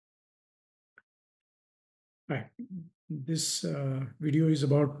Hi. This video is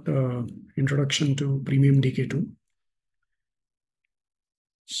about introduction to Premium Decay tool.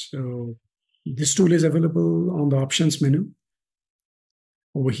 So this tool is available on the options menu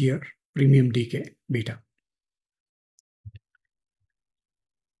over here, Premium Decay Beta.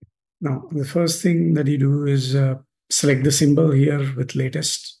 Now, the first thing that you do is select the symbol here with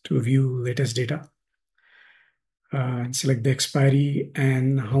latest to view latest data. And select the expiry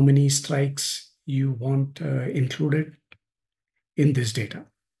and how many strikes you want included in this data.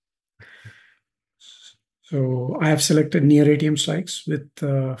 So I have selected near ATM strikes with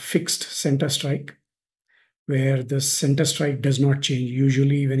fixed center strike, where the center strike does not change.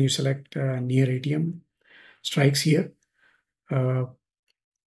 Usually when you select near ATM strikes here, the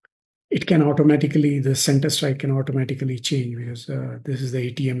center strike can automatically change because this is the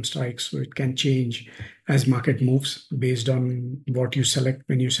ATM strike, so it can change as market moves based on what you select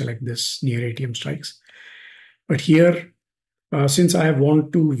when you select this near ATM strikes. But here, since I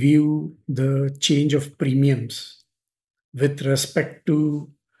want to view the change of premiums with respect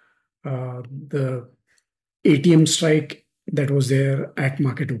to the ATM strike that was there at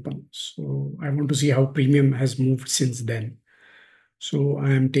market open. So I want to see how premium has moved since then. So I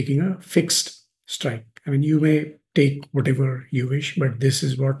am taking a fixed strike. I mean, you may take whatever you wish, but this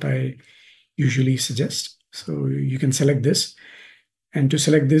is what I usually suggest. So you can select this. And to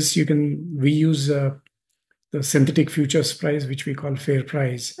select this, we use the synthetic futures price, which we call fair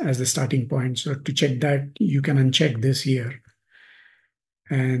price, as the starting point. So to check that, you can uncheck this here.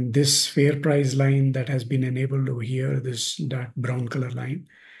 And this fair price line that has been enabled over here, this dark brown color line,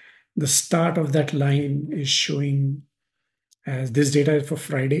 the start of that line is showing as this data is for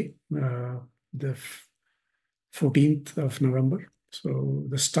Friday, the 14th of November. So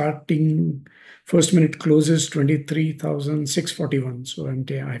the starting first minute closes 23,641. So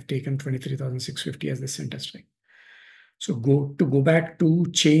I've taken 23,650 as the center strike. So to go back to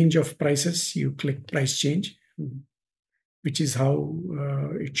change of prices, you click price change, which is how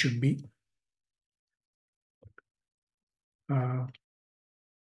it should be.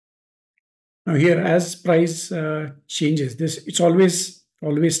 Now here, as price changes, it always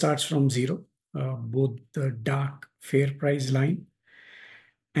starts from zero. Both the dark fair price line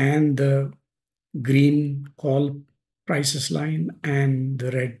and the green call prices line and the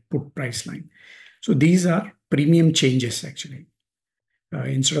red put price line. So these are premium changes actually.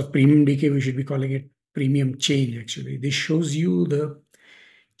 Instead of premium decay, we should be calling it premium change actually. This shows you the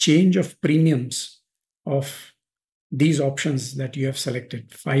change of premiums of these options that you have selected,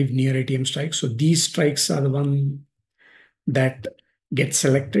 5 near ATM strikes. So these strikes are the one that get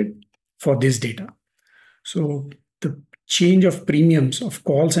selected for this data. So the change of premiums of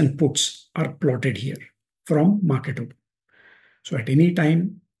calls and puts are plotted here from market open. So at any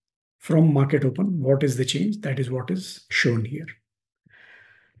time from market open, what is the change? That is what is shown here.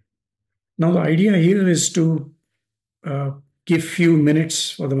 Now the idea here is to give few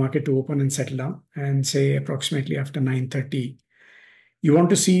minutes for the market to open and settle down, and say approximately after 9:30, you want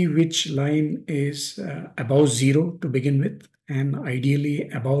to see which line is above zero to begin with, and ideally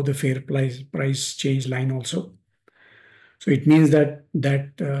above the fair price change line also. So it means that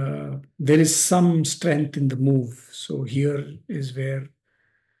there is some strength in the move. So here is where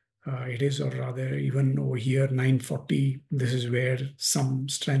it is, or rather even over here, 9:40, this is where some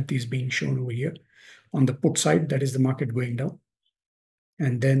strength is being shown over here. On the put side, that is the market going down.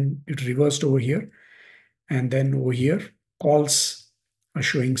 And then it reversed over here. And then over here, calls are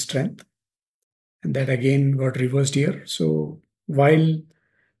showing strength. And that again got reversed here. So while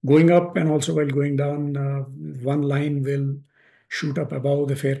going up and also while going down, one line will shoot up above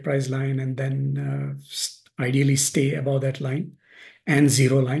the fair price line and then ideally stay above that line and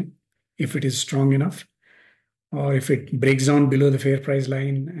zero line if it is strong enough. Or if it breaks down below the fair price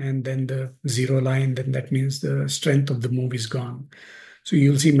line and then the zero line, then that means the strength of the move is gone. So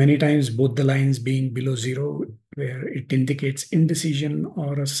you'll see many times both the lines being below zero, where it indicates indecision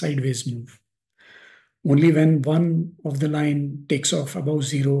or a sideways move. Only when one of the line takes off above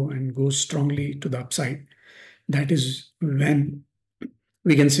zero and goes strongly to the upside, that is when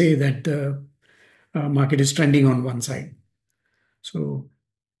we can say that the market is trending on one side. So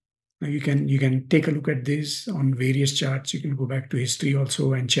you can take a look at this on various charts. You can go back to history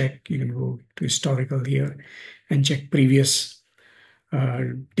also and check. You can go to historical here and check previous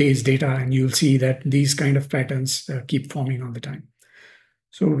days data, and you'll see that these kind of patterns keep forming all the time.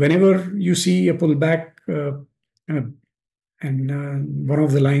 So whenever you see a pullback and one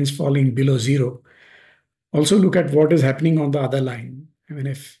of the lines falling below zero, also look at what is happening on the other line. I mean,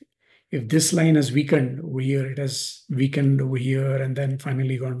 if this line has weakened over here, it has weakened over here and then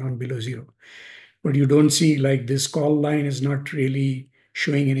finally gone down below zero. but you don't see like this call line is not really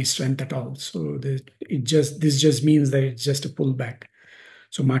showing any strength at all. So this just means that it's just a pullback.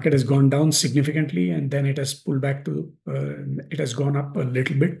 So market has gone down significantly, and then it has pulled back to, it has gone up a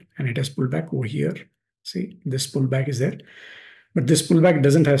little bit, and it has pulled back over here. See, this pullback is there. But this pullback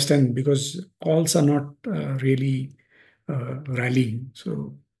doesn't have strength because calls are not really rallying.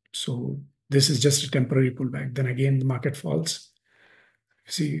 So this is just a temporary pullback. Then again, the market falls.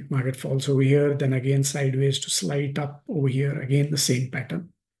 See, market falls over here, then again sideways to slide up over here. Again, the same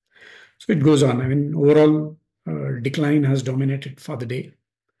pattern. So it goes on. I mean, overall decline has dominated for the day.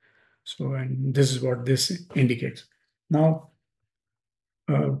 So, and this is what this indicates. Now,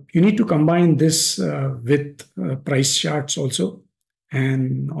 you need to combine this with price charts also.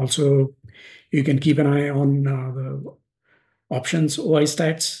 And also, you can keep an eye on the options OI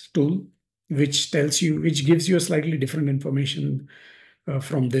stats tool, which gives you a slightly different information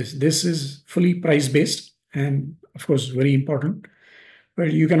from this. This is fully price based and, of course, very important.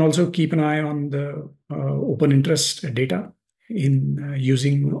 But you can also keep an eye on the open interest data in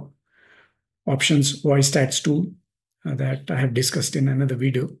using options OI stats tool that I have discussed in another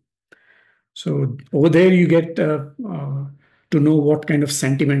video. So over there, you get to know what kind of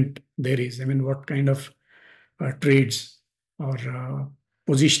sentiment there is. I mean, what kind of trades or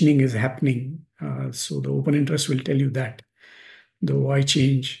positioning is happening. So the open interest will tell you that. The OI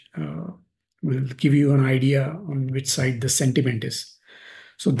change will give you an idea on which side the sentiment is.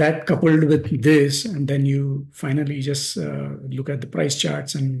 So that coupled with this, and then you finally just look at the price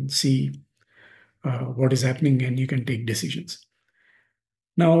charts and see what is happening, and you can take decisions.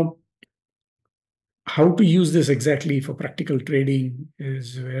 Now, how to use this exactly for practical trading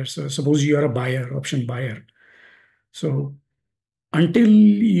is where, so suppose you are a buyer, option buyer. So until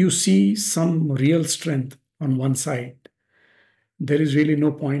you see some real strength on one side, there is really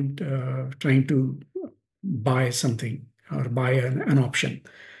no point trying to buy something or buy an option,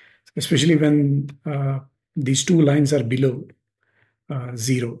 especially when these two lines are below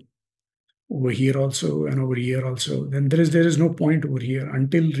zero. Over here also and over here also, then there is no point over here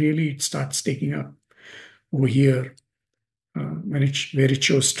until really it starts taking up over here where it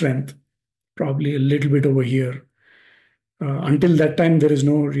shows strength, probably a little bit over here. Until that time, there is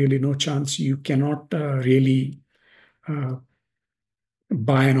really no chance. You cannot really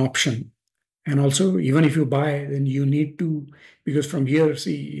buy an option. And also, even if you buy, then you need to, because from here,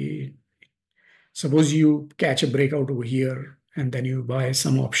 see, suppose you catch a breakout over here and then you buy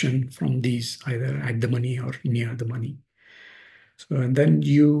some option from these, either at the money or near the money. So, and then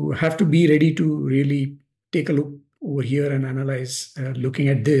you have to be ready to really take a look over here and analyze, looking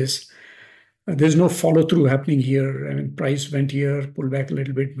at this. There's no follow through happening here. I mean, price went here, pulled back a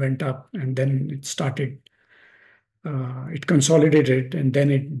little bit, went up, and then it started. It consolidated, and then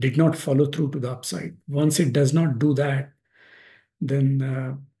it did not follow through to the upside. Once it does not do that,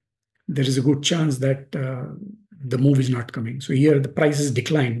 then there is a good chance that the move is not coming. So here the price has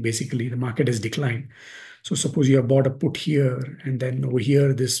declined. Basically, the market has declined. So suppose you have bought a put here, and then over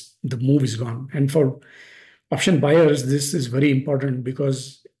here, the move is gone. And for option buyers, this is very important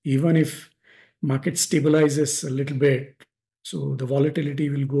because even if market stabilizes a little bit, so the volatility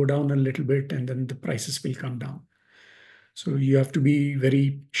will go down a little bit, and then the prices will come down. So you have to be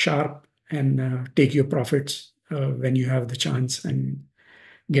very sharp and take your profits when you have the chance and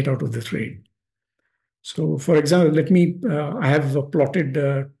get out of the trade. So for example, I have plotted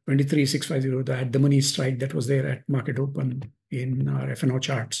 23650, the at the money strike that was there at market open in our FNO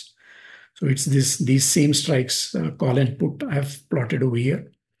charts. So it's these same strikes, call and put, I have plotted over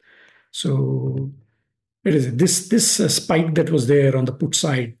here. So it is this spike that was there on the put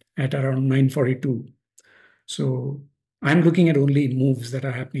side at around 942. So I'm looking at only moves that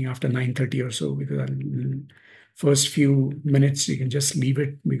are happening after 9:30 or so, because first few minutes you can just leave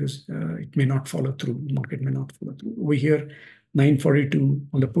it because it may not follow through. Market may not follow through. Over here, 942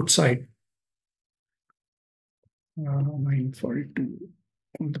 on the put side. 942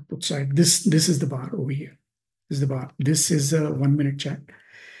 on the put side. This is the bar over here. This is the bar. This is a 1 minute chart,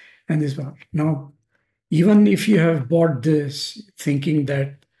 and this bar. Now, even if you have bought this thinking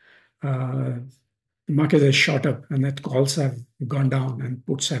that the market has shot up and that calls have gone down and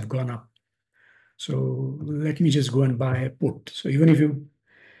puts have gone up, so let me just go and buy a put. So even if you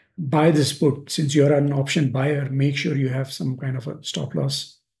buy this put, since you're an option buyer, make sure you have some kind of a stop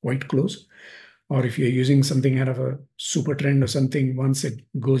loss quite close. Or if you're using something kind of a super trend or something, once it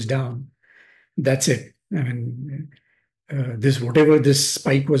goes down, that's it. I mean, whatever this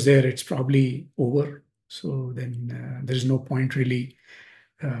spike was there, it's probably over. So then there's no point really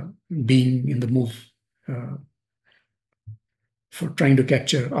being in the move. for trying to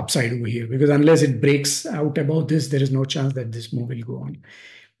capture upside over here, because unless it breaks out above this, there is no chance that this move will go on.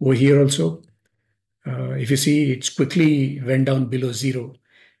 Over here also, if you see, it's quickly went down below zero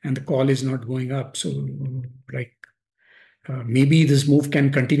and the call is not going up. So like maybe this move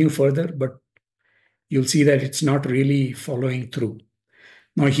can continue further, but you'll see that it's not really following through.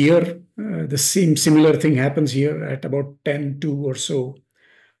 Now here, the same similar thing happens here at about 10:2 or so.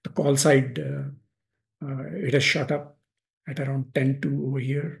 The call side, it has shot up at around 10:2 over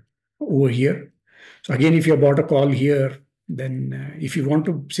here, over here. So again, if you bought a call here, then if you want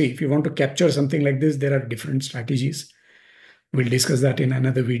to see, if you want to capture something like this, there are different strategies. We'll discuss that in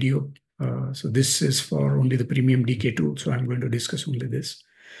another video. So this is for only the Premium Decay tool. So I'm going to discuss only this.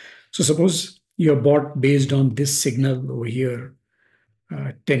 So suppose you're bought based on this signal over here,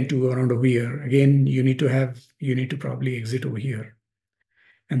 10:2 around over here. Again, you need to probably exit over here.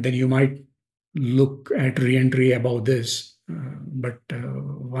 And then you might look at re-entry above this. But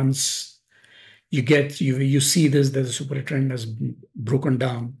once you see this, that the super trend has broken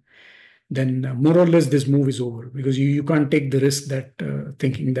down, then more or less this move is over, because you can't take the risk that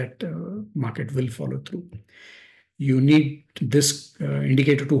thinking that market will follow through. You need this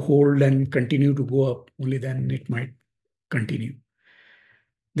indicator to hold and continue to go up, only then it might continue.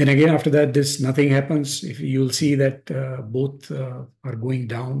 Then again, after that, this nothing happens. If you'll see that both are going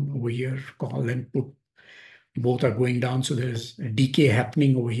down over here, call and put, both are going down. So there's a decay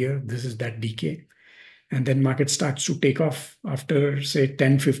happening over here. This is that decay. And then market starts to take off after, say,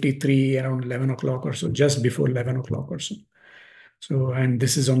 10:53, around 11 o'clock or so, just before 11 o'clock or so. So, and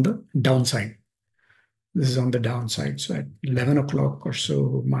this is on the downside. This is on the downside. So at 11 o'clock or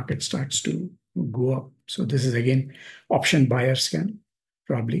so, market starts to go up. So this is again, option buyers can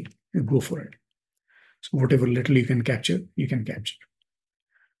probably go for it. So whatever little you can capture, you can capture.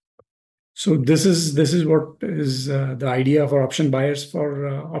 So this is what is the idea for option buyers. For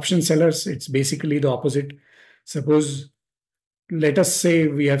option sellers, it's basically the opposite. Suppose, let us say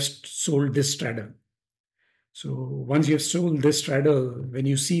we have sold this straddle. So once you have sold this straddle, when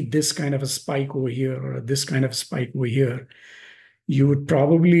you see this kind of a spike over here or this kind of spike over here, you would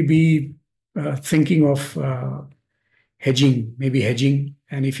probably be thinking of hedging, maybe hedging.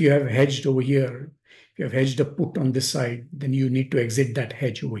 And if you have hedged over here, if you have hedged a put on this side, then you need to exit that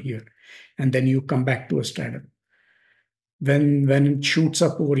hedge over here. And then you come back to a straddle. When it shoots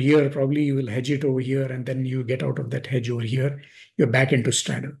up over here, probably you will hedge it over here, and then you get out of that hedge over here, you're back into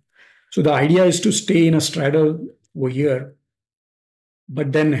straddle. So the idea is to stay in a straddle over here,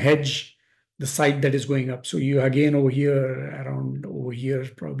 but then hedge the side that is going up. So you again over here, around over here,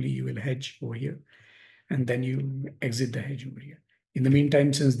 probably you will hedge over here, and then you exit the hedge over here. In the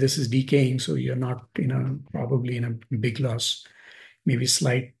meantime, since this is decaying, so you're not probably in a big loss, maybe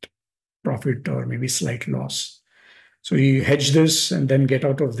slight profit or maybe slight loss. So you hedge this and then get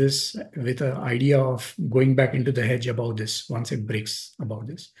out of this with the idea of going back into the hedge above this once it breaks above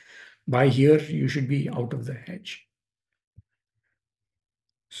this. By here, you should be out of the hedge.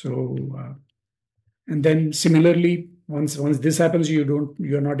 So, and then similarly, once this happens,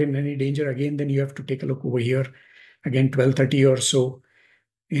 you're not in any danger again, then you have to take a look over here, again, 12:30 or so.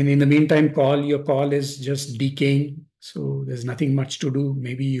 And in the meantime, your call is just decaying. So there's nothing much to do.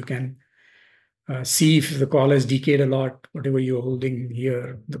 Maybe you can see if the call has decayed a lot, whatever you're holding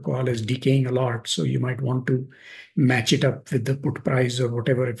here, the call is decaying a lot. So you might want to match it up with the put price or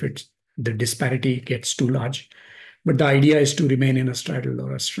whatever if the disparity gets too large. But the idea is to remain in a straddle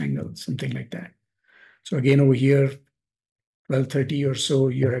or a strangle, something like that. So again, over here, 12:30 or so,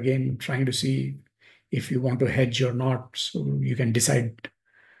 you're again trying to see if you want to hedge or not. So you can decide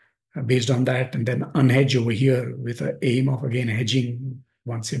based on that and then unhedge over here with an aim of again hedging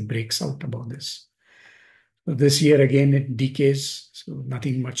once it breaks out above this. So this here again it decays, so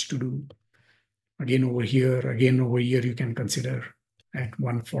nothing much to do. Again over here you can consider at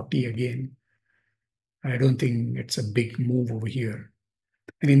 140 again. I don't think it's a big move over here.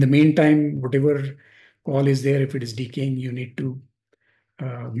 And in the meantime, whatever call is there, if it is decaying, you need to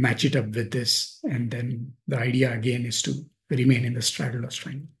match it up with this. And then the idea again is to remain in the straddle or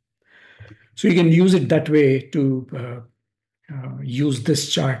triangle. So you can use it that way to use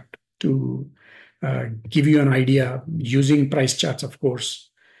this chart to give you an idea using price charts, of course,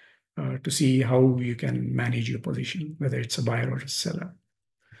 to see how you can manage your position, whether it's a buyer or a seller.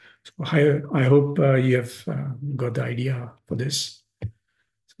 So I hope you have got the idea for this.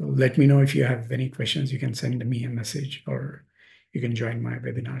 So let me know if you have any questions. You can send me a message or you can join my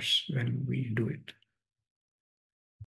webinars when we do it.